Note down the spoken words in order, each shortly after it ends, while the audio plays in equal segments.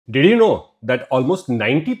Did you know that almost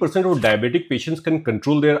 90% of diabetic patients can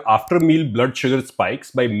control their after-meal blood sugar spikes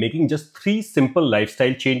by making just 3 simple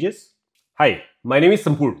lifestyle changes? Hi, my name is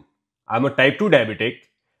Sampurn. I'm a type 2 diabetic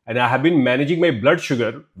and I have been managing my blood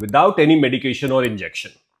sugar without any medication or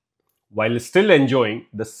injection, while still enjoying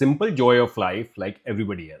the simple joy of life like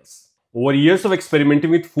everybody else. Over years of experimenting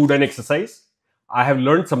with food and exercise, I have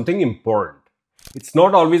learned something important. It's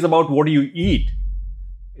not always about what you eat.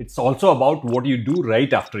 It's also about what you do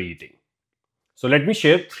right after eating. So let me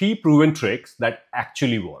share 3 proven tricks that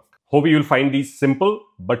actually work. Hope you will find these simple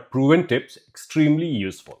but proven tips extremely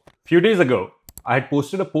useful. Few days ago, I had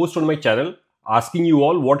posted a post on my channel asking you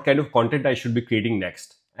all what kind of content I should be creating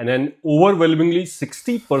next. And an overwhelmingly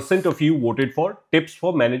 60% of you voted for tips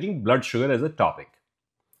for managing blood sugar as a topic.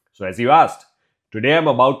 So as you asked, today I'm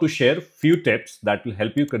about to share few tips that will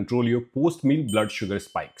help you control your post-meal blood sugar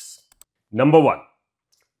spikes. Number 1.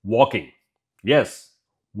 Walking. Yes,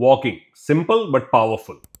 walking. Simple but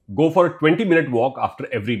powerful. Go for a 20-minute walk after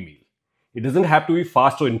every meal. It doesn't have to be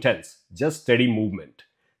fast or intense, just steady movement.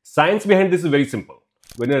 Science behind this is very simple.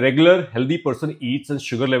 When a regular, healthy person eats and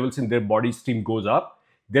sugar levels in their body stream goes up,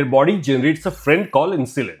 their body generates a friend called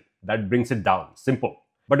insulin that brings it down. Simple.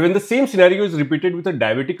 But when the same scenario is repeated with a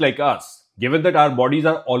diabetic like us, given that our bodies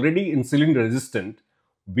are already insulin resistant,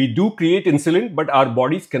 we do create insulin but our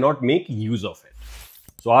bodies cannot make use of it.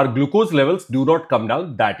 So our glucose levels do not come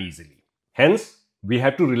down that easily. Hence, we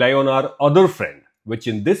have to rely on our other friend, which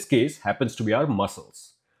in this case happens to be our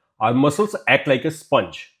muscles. Our muscles act like a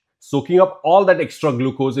sponge, soaking up all that extra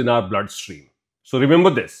glucose in our bloodstream. So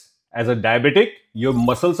remember this, as a diabetic, your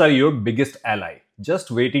muscles are your biggest ally,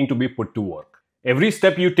 just waiting to be put to work. Every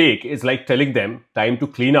step you take is like telling them time to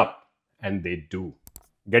clean up, and they do.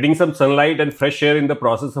 Getting some sunlight and fresh air in the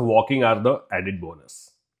process of walking are the added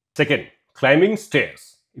bonus. Second, climbing stairs.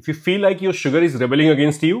 If you feel like your sugar is rebelling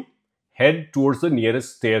against you, head towards the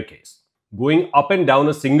nearest staircase. Going up and down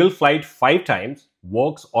a single flight 5 times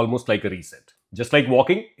works almost like a reset. Just like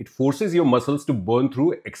walking, it forces your muscles to burn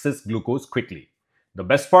through excess glucose quickly. The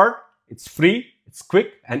best part, it's free, it's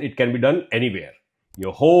quick, and it can be done anywhere.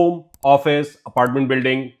 Your home, office, apartment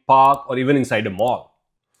building, park, or even inside a mall.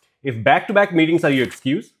 If back-to-back meetings are your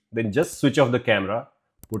excuse, then just switch off the camera,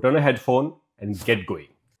 put on a headphone, and get going.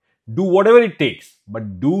 Do whatever it takes,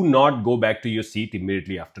 but do not go back to your seat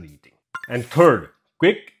immediately after eating. And third,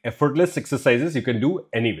 quick, effortless exercises you can do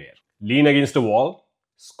anywhere. Lean against a wall,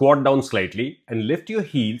 squat down slightly, and lift your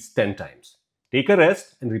heels 10 times. Take a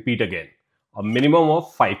rest and repeat again, a minimum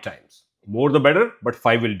of 5 times. More the better, but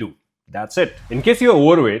 5 will do. That's it. In case you are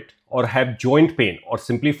overweight or have joint pain or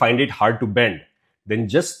simply find it hard to bend, then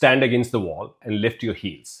just stand against the wall and lift your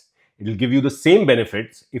heels. It will give you the same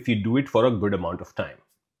benefits if you do it for a good amount of time.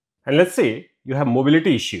 And let's say you have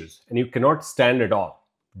mobility issues and you cannot stand at all.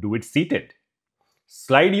 Do it seated.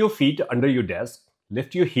 Slide your feet under your desk,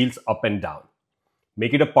 lift your heels up and down.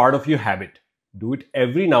 Make it a part of your habit. Do it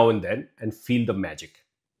every now and then and feel the magic.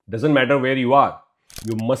 Doesn't matter where you are.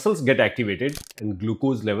 Your muscles get activated and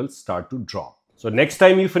glucose levels start to drop. So next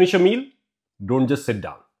time you finish a meal, don't just sit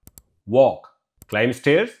down. Walk, climb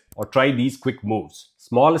stairs, or try these quick moves.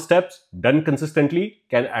 Small steps done consistently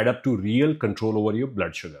can add up to real control over your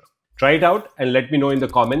blood sugar. Try it out and let me know in the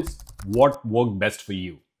comments what worked best for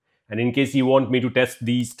you. And in case you want me to test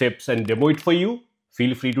these tips and demo it for you,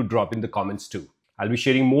 feel free to drop in the comments too. I'll be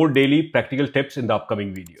sharing more daily practical tips in the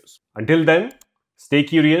upcoming videos. Until then, stay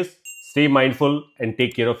curious, stay mindful, and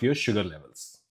take care of your sugar levels.